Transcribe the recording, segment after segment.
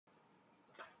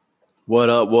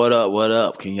What up, what up, what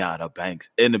up? Kenyatta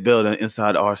Banks in the building,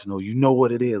 inside Arsenal. You know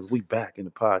what it is. We back in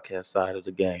the podcast side of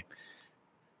the game.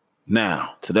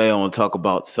 Now, today I want to talk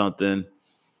about something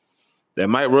that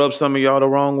might rub some of y'all the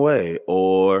wrong way,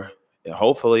 or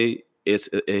hopefully it's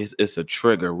a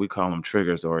trigger. We call them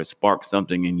triggers, or it sparks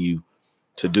something in you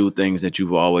to do things that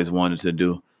you've always wanted to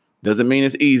do. Doesn't mean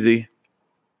it's easy.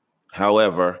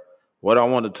 However, what I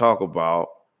want to talk about,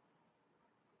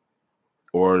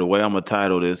 or the way I'm going to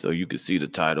title this, or you can see the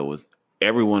title, is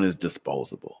Everyone is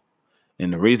Disposable.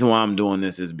 And the reason why I'm doing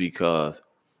this is because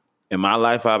in my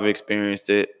life, I've experienced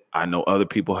it. I know other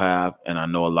people have, and I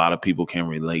know a lot of people can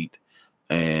relate.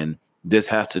 And this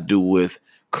has to do with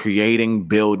creating,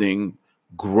 building,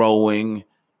 growing,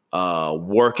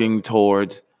 working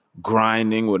towards,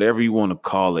 grinding, whatever you want to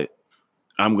call it.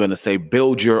 I'm going to say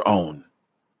build your own.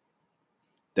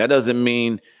 That doesn't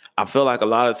mean, I feel like a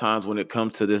lot of times when it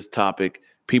comes to this topic,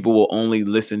 people will only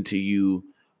listen to you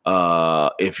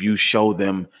if you show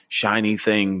them shiny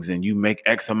things and you make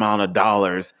X amount of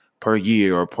dollars per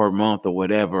year or per month or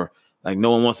whatever. Like,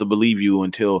 no one wants to believe you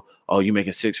until, oh, you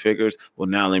making six figures? Well,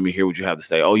 now let me hear what you have to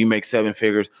say. Oh, you make seven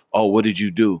figures? Oh, what did you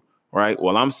do? Right?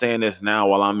 Well, I'm saying this now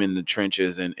while I'm in the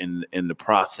trenches and in the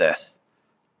process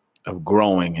of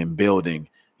growing and building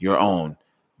your own.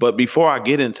 But before I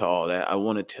get into all that, I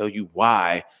want to tell you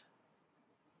why,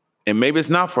 and maybe it's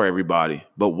not for everybody,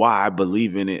 but why I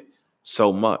believe in it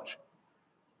so much.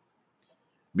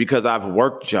 Because I've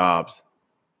worked jobs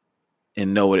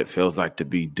and know what it feels like to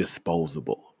be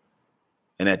disposable.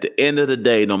 And at the end of the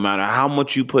day, no matter how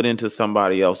much you put into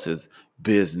somebody else's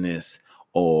business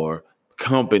or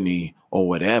company or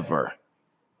whatever,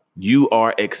 you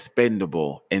are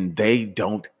expendable and they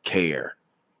don't care.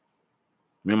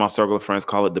 Me and my circle of friends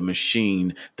call it the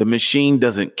machine. The machine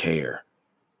doesn't care.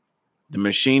 The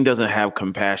machine doesn't have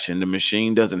compassion. The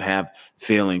machine doesn't have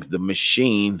feelings. The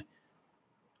machine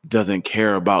doesn't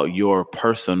care about your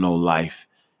personal life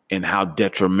and how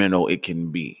detrimental it can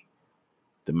be.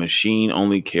 The machine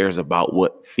only cares about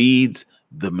what feeds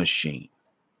the machine.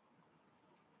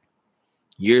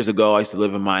 Years ago, I used to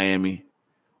live in Miami,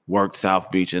 worked South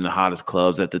Beach in the hottest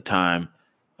clubs at the time,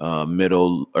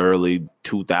 early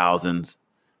 2000s,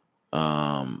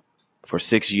 for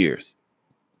 6 years,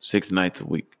 6 nights a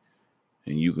week.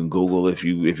 And you can Google if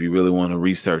you really want to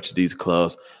research these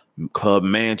clubs. Club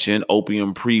Mansion,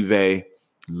 Opium Privé,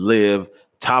 Live,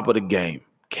 top of the game.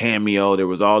 Cameo, there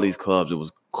was all these clubs. It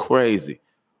was crazy.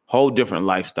 Whole different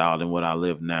lifestyle than what I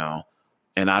live now.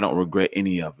 And I don't regret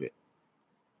any of it.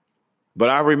 But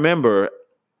I remember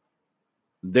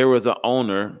there was an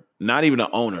owner, not even an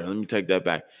owner. Let me take that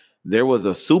back. There was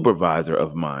a supervisor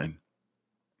of mine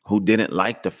who didn't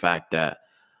like the fact that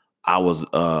I was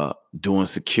doing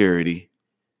security.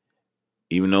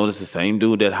 Even though it's the same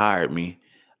dude that hired me,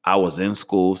 I was in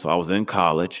school, so I was in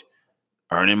college,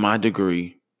 earning my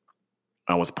degree.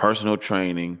 I was personal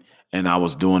training, and I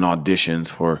was doing auditions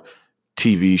for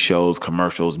TV shows,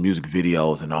 commercials, music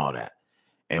videos, and all that.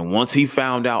 And once he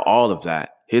found out all of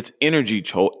that, his energy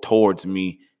towards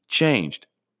me changed.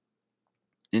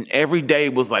 And every day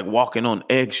was like walking on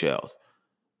eggshells.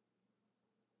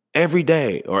 Every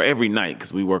day or every night,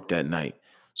 because we worked at night.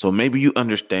 So maybe you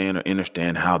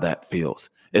understand how that feels.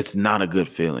 It's not a good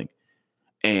feeling.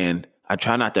 And I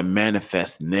try not to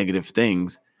manifest negative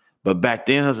things. But back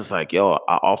then I was just like, yo,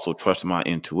 I also trust my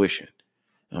intuition.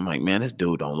 And I'm like, man, this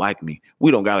dude don't like me. We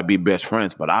don't got to be best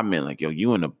friends. But I meant like, yo,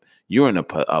 you're in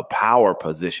a power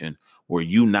position where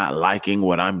you not liking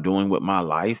what I'm doing with my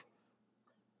life.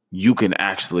 You can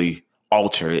actually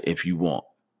alter it if you want.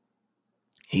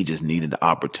 He just needed the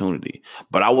opportunity.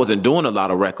 But I wasn't doing a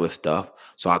lot of reckless stuff,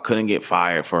 so I couldn't get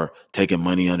fired for taking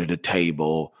money under the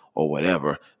table or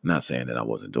whatever. Not saying that I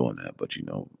wasn't doing that, but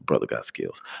brother got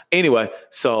skills. Anyway,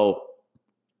 so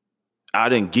I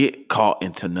didn't get caught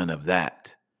into none of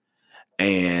that.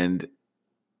 And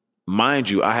mind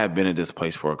you, I have been at this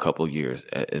place for a couple of years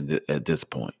at this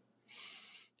point.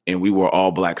 And we wore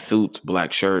all black suits,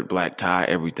 black shirt, black tie,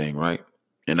 everything, right?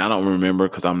 And I don't remember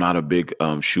because I'm not a big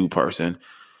shoe person.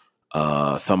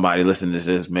 Somebody listening to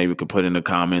this maybe could put in the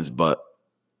comments, but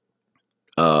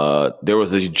there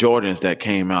was these Jordans that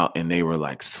came out and they were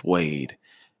like suede,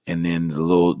 and then the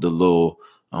little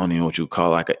I don't even know what you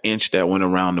call it, like an inch that went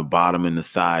around the bottom and the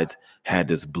sides had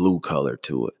this blue color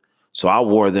to it. So I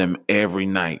wore them every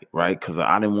night, right? Because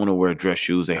I didn't want to wear dress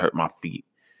shoes; they hurt my feet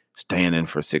standing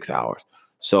for 6 hours.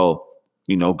 So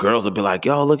girls would be like,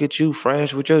 "Yo, look at you,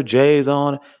 fresh with your J's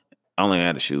on." I only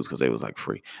had the shoes because they was like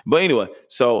free. But anyway,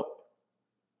 so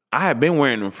I had been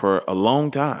wearing them for a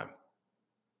long time.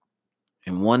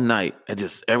 And one night,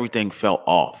 everything felt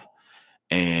off.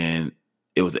 And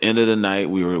It was the end of the night.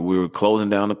 We were closing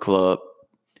down the club,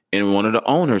 and one of the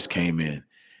owners came in,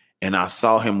 and I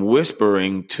saw him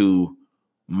whispering to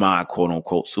my quote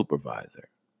unquote supervisor.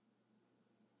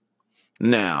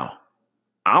 Now,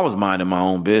 I was minding my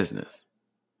own business,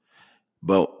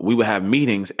 but we would have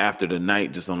meetings after the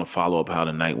night just on the follow up how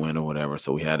the night went or whatever.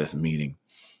 So we had this meeting,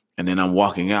 and then I'm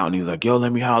walking out, and he's like, "Yo,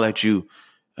 let me holler at you,"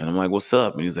 and I'm like, "What's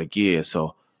up?" And he's like, "Yeah,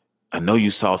 so I know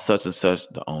you saw such and such,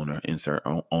 the owner, insert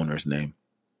owner's name,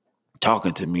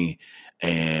 talking to me,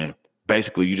 and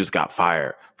basically you just got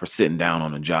fired for sitting down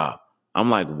on a job." I'm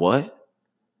like, "What?"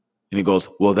 And he goes,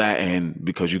 "Well, that and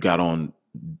because you got on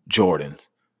Jordans."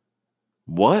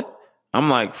 What? I'm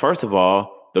like, first of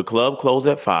all, the club closed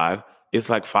at 5. It's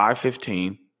like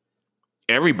 5:15.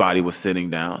 Everybody was sitting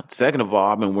down. Second of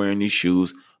all, I've been wearing these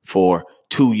shoes for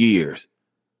 2 years.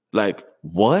 Like,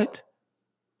 what?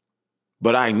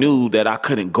 But I knew that I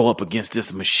couldn't go up against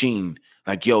this machine.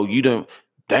 Like, yo, you don't,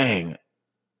 dang.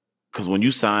 Because when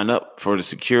you sign up for the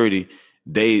security,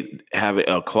 they have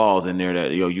a clause in there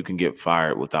that, yo, you can get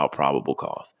fired without probable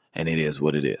cause. And it is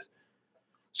what it is.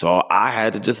 So I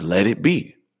had to just let it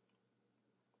be.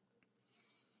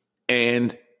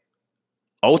 And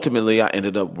ultimately, I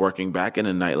ended up working back in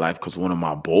the nightlife because one of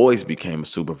my boys became a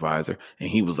supervisor, and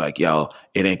he was like, yo,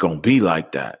 it ain't going to be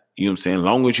like that. You know what I'm saying? As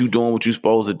long as you doing what you're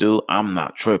supposed to do, I'm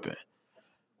not tripping.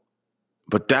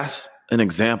 But that's an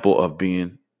example of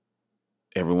being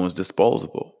everyone's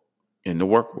disposable in the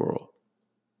work world.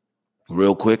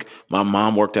 Real quick, my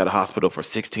mom worked at a hospital for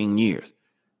 16 years,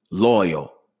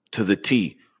 loyal to the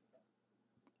T.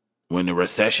 When the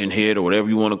recession hit or whatever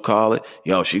you want to call it,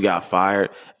 yo, she got fired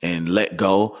and let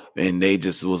go. And they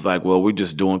just was like, well, we're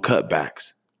just doing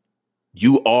cutbacks.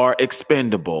 You are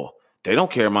expendable. They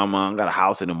don't care. My mom got a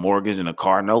house and a mortgage and a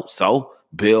car note. So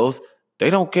bills, they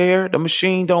don't care. The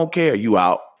machine don't care. You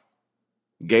out.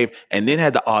 And then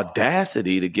had the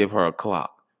audacity to give her a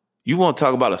clock. You want to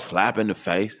talk about a slap in the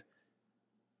face?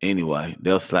 Anyway,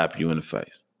 they'll slap you in the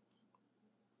face.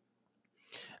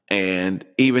 And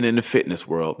even in the fitness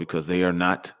world, because they are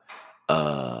not,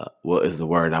 what is the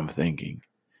word I'm thinking?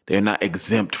 They're not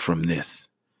exempt from this.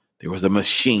 There was a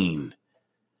machine.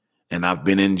 And I've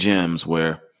been in gyms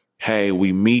where, hey,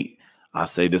 we meet. I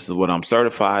say, this is what I'm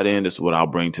certified in. This is what I'll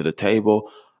bring to the table.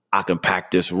 I can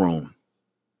pack this room.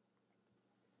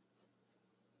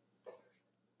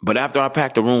 But after I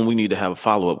pack the room, we need to have a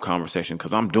follow-up conversation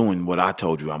because I'm doing what I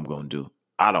told you I'm going to do.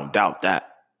 I don't doubt that.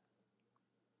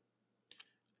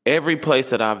 Every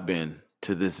place that I've been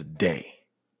to this day,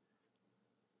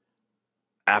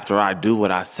 after I do what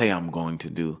I say I'm going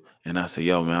to do, and I say,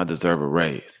 yo, man, I deserve a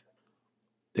raise,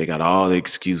 they got all the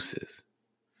excuses.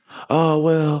 Oh,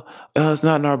 well, it's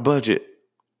not in our budget.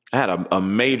 I had a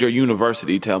major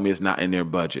university tell me it's not in their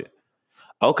budget.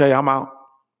 Okay, I'm out.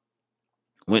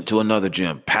 Went to another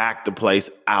gym, packed the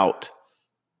place out,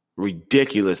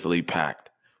 ridiculously packed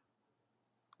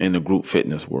in the group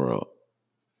fitness world.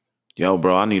 Yo,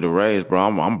 bro, I need a raise, bro.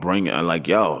 I'm bringing, like,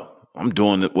 yo, I'm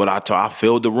doing what I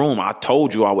filled the room. I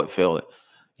told you I would fill it.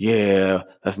 Yeah,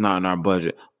 that's not in our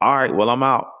budget. All right, well, I'm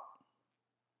out.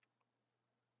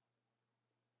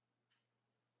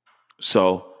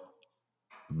 So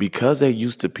because they're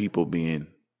used to people being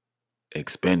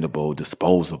expendable,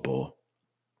 disposable,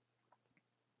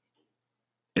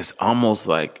 it's almost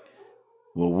like,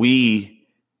 well,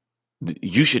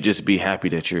 you should just be happy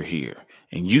that you're here.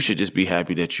 And you should just be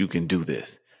happy that you can do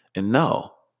this. And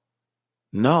no,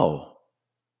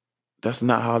 that's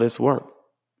not how this works.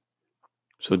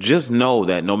 So just know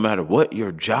that no matter what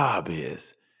your job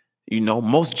is,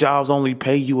 most jobs only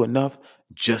pay you enough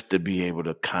just to be able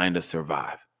to kind of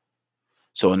survive.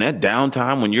 So in that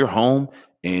downtime when you're home,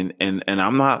 and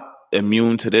I'm not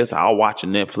immune to this, I'll watch a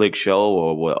Netflix show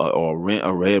or rent a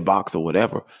Redbox or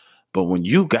whatever. But when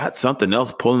you got something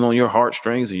else pulling on your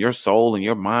heartstrings and your soul and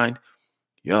your mind,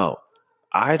 yo,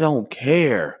 I don't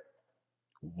care.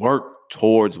 Work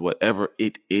towards whatever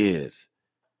it is.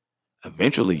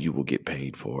 Eventually you will get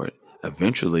paid for it.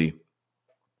 Eventually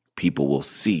people will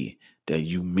see that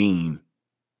you mean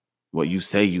what you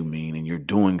say you mean, and you're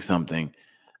doing something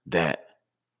that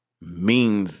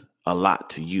means a lot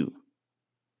to you.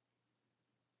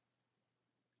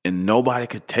 And nobody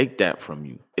could take that from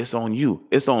you. It's on you.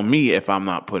 It's on me if I'm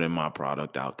not putting my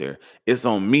product out there. It's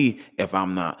on me if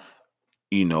I'm not,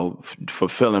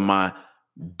 fulfilling my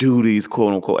duties,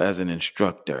 quote unquote, as an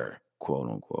instructor, quote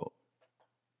unquote.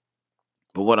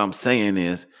 But what I'm saying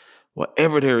is,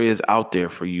 whatever there is out there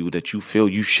for you that you feel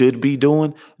you should be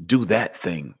doing, do that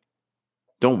thing.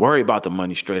 Don't worry about the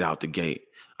money straight out the gate.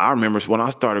 I remember when I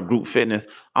started group fitness,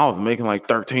 I was making like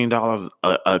 $13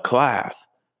 a class.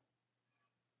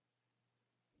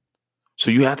 So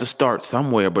you have to start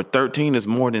somewhere, but 13 is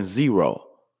more than 0.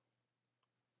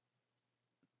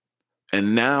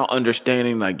 And now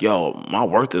understanding like, yo, my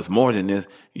worth is more than this.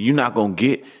 You're not going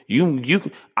to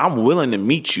get I'm willing to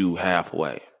meet you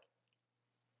halfway.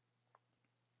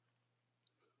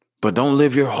 But don't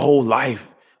live your whole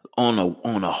life on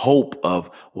a hope of,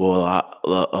 well,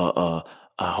 I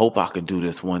hope I can do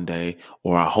this one day,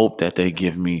 or I hope that they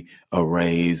give me a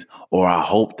raise, or I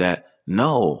hope that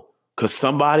no, because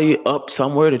somebody up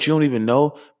somewhere that you don't even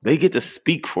know, they get to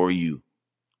speak for you,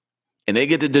 and they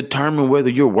get to determine whether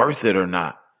you're worth it or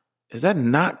not. Is that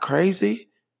not crazy?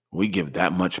 We give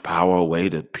that much power away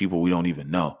to people we don't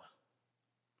even know.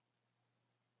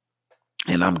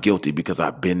 And I'm guilty because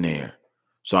I've been there.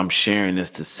 So I'm sharing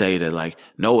this to say that, like,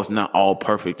 no, it's not all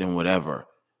perfect and whatever.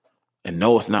 And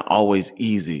no, it's not always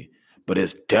easy, but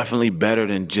it's definitely better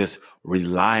than just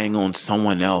relying on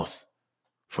someone else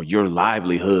for your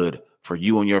livelihood, for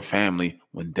you and your family,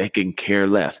 when they can care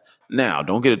less. Now,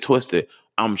 don't get it twisted.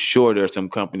 I'm sure there's some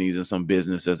companies and some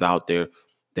businesses out there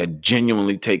that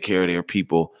genuinely take care of their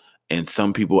people, and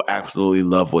some people absolutely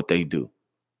love what they do.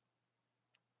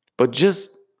 But just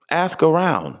ask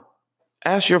around.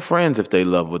 Ask your friends if they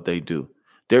love what they do.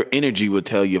 Their energy will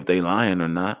tell you if they lying or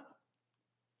not.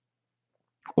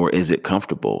 Or is it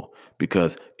comfortable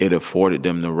because it afforded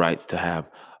them the rights to have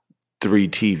 3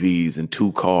 TVs and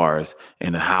 2 cars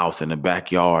and a house and a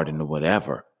backyard and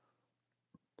whatever.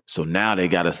 So now they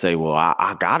got to say, well,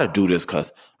 I got to do this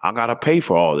because I got to pay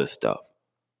for all this stuff.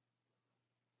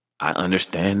 I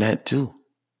understand that too.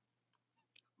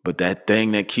 But that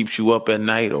thing that keeps you up at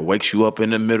night or wakes you up in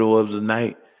the middle of the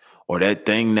night, or that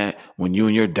thing that when you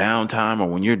in your downtime or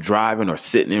when you're driving or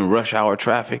sitting in rush hour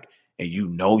traffic and you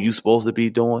know you're supposed to be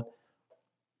doing,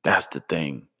 that's the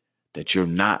thing that you're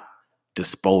not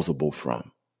disposable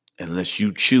from unless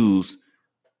you choose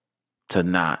to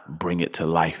not bring it to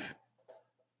life,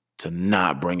 to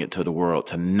not bring it to the world,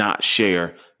 to not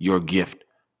share your gift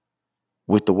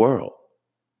with the world.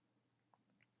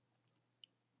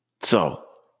 So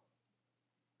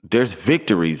there's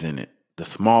victories in it. The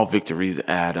small victories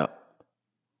add up.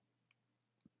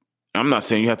 I'm not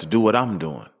saying you have to do what I'm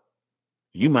doing.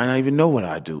 You might not even know what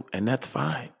I do, and that's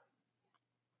fine.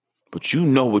 But you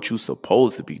know what you're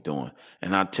supposed to be doing.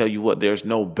 And I tell you what, there's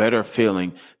no better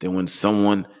feeling than when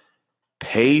someone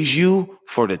pays you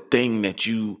for the thing that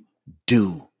you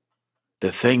do,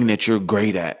 the thing that you're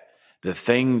great at, the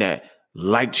thing that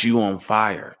lights you on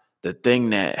fire, the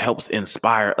thing that helps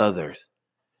inspire others,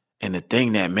 and the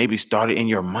thing that maybe started in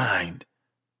your mind,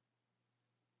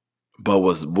 but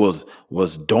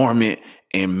was dormant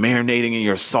and marinating in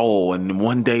your soul, and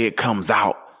one day it comes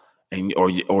out, and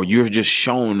or you're just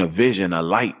shown a vision, a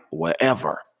light,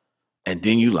 whatever, and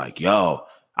then you like, yo,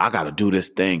 I got to do this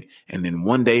thing, and then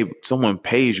one day someone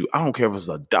pays you. I don't care if it's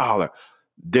 $1.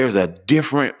 There's a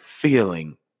different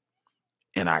feeling,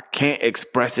 and I can't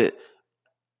express it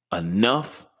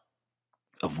enough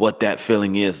of what that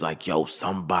feeling is. Like, yo,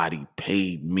 somebody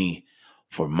paid me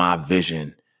for my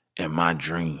vision and my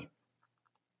dream.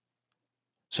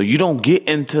 So you don't get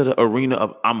into the arena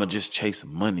of I'ma just chase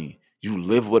money. You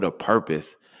live with a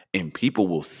purpose, and people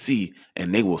will see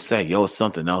and they will say, yo, it's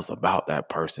something else about that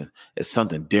person. It's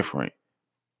something different.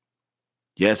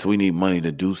 Yes, we need money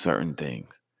to do certain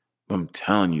things. But I'm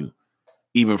telling you,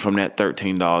 even from that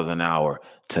 $13 an hour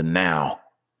to now,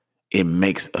 it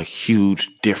makes a huge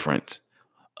difference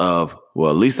of,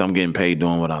 well, at least I'm getting paid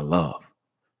doing what I love.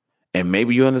 And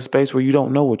maybe you're in a space where you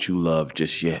don't know what you love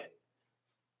just yet.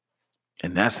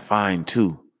 And that's fine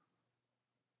too.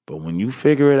 But when you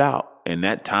figure it out, and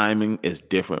that timing is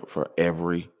different for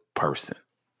every person,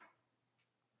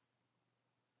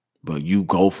 but you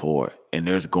go for it. And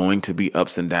there's going to be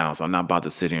ups and downs. I'm not about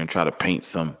to sit here and try to paint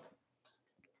some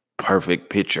perfect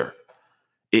picture.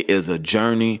 It is a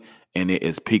journey, and it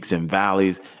is peaks and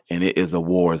valleys, and it is a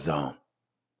war zone.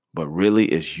 But really,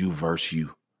 it's you versus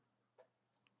you.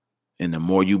 And the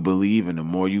more you believe and the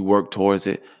more you work towards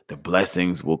it, the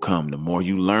blessings will come. The more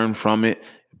you learn from it,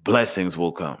 blessings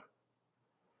will come.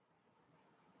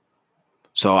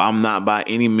 So I'm not by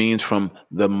any means from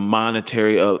the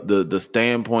monetary of the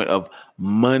standpoint of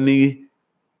money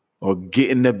or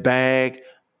getting the bag.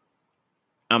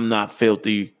 I'm not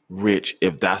filthy rich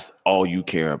if that's all you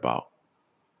care about.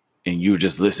 And you're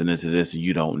just listening to this and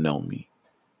you don't know me.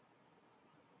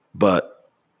 But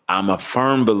I'm a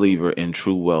firm believer in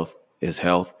true wealth is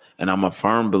health. And I'm a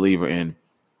firm believer in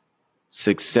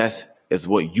success is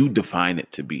what you define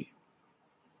it to be.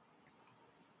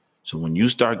 So when you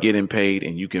start getting paid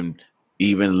and you can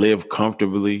even live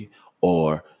comfortably,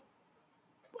 or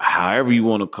however you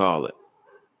want to call it,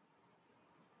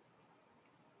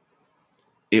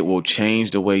 It will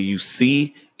change the way you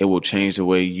see. It will change the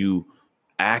way you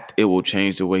act. It will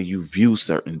change the way you view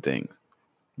certain things,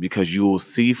 because you will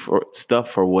see for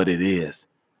stuff for what it is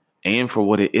and for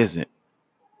what it isn't.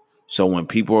 So when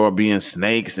people are being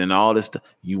snakes and all this stuff,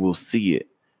 you will see it,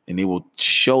 and it will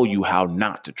show you how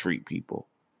not to treat people.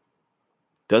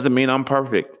 Doesn't mean I'm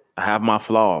perfect. I have my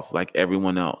flaws like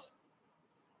everyone else.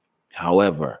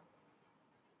 However,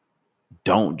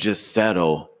 don't just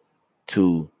settle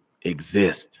to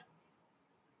exist.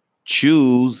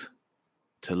 Choose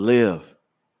to live.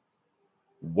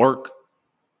 Work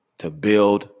to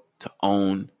build, to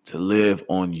own, to live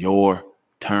on your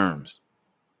terms.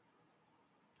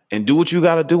 And do what you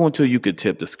got to do until you can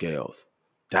tip the scales.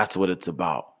 That's what it's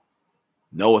about.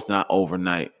 No, it's not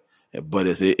overnight, but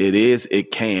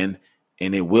it can,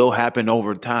 and it will happen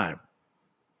over time.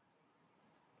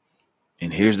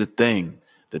 And here's the thing,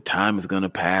 the time is going to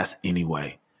pass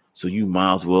anyway. So you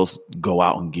might as well go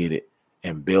out and get it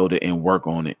and build it and work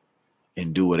on it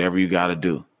and do whatever you got to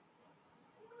do.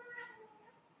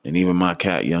 And even my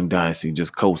cat, Young Dynasty,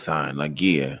 just co-signed, like,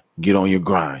 yeah, get on your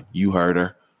grind. You heard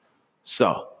her.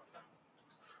 So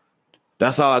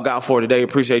that's all I got for today.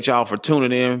 Appreciate y'all for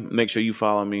tuning in. Make sure you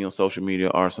follow me on social media,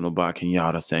 Arsenal by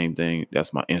Kenyatta. Same thing.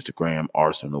 That's my Instagram,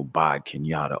 Arsenal by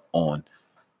Kenyatta on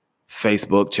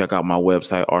Facebook. Check out my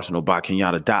website,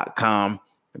 arsenalbykenyatta.com.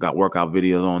 I got workout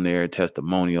videos on there,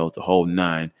 testimonials, the whole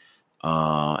nine.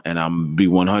 And I'm be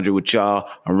 100 with y'all.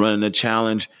 I'm running a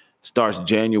challenge. Starts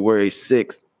January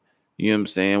 6th. You know what I'm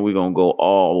saying? We're going to go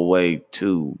all the way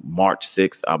to March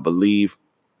 6th, I believe.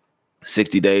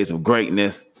 60 days of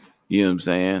greatness. You know what I'm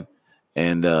saying?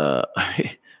 And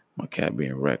my cat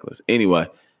being reckless. Anyway,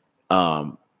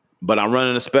 but I'm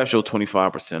running a special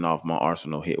 25% off my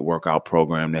Arsenal HIIT workout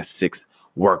program. That's 6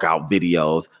 workout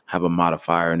videos. Have a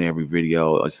modifier in every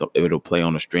video. So it'll play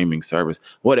on a streaming service.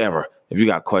 Whatever. If you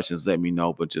got questions, let me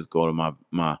know. But just go to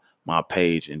my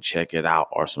page and check it out.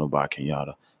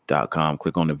 arsenalbykenyatta.com.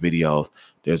 Click on the videos.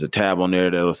 There's a tab on there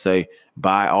that'll say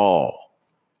buy all.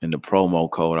 And the promo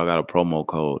code, I got a promo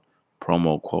code.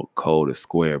 Promo code is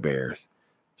Square Bears.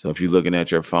 So if you're looking at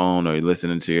your phone or you're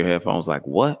listening to your headphones like,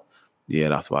 what? Yeah,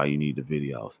 that's why you need the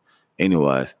videos.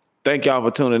 Anyways, thank y'all for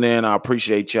tuning in. I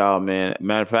appreciate y'all, man.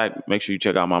 Matter of fact, make sure you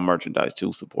check out my merchandise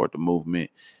too. Support the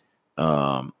movement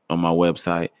on my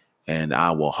website. And I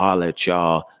will holler at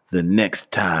y'all the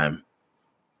next time.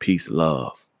 Peace,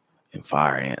 love, and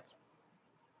fire ants.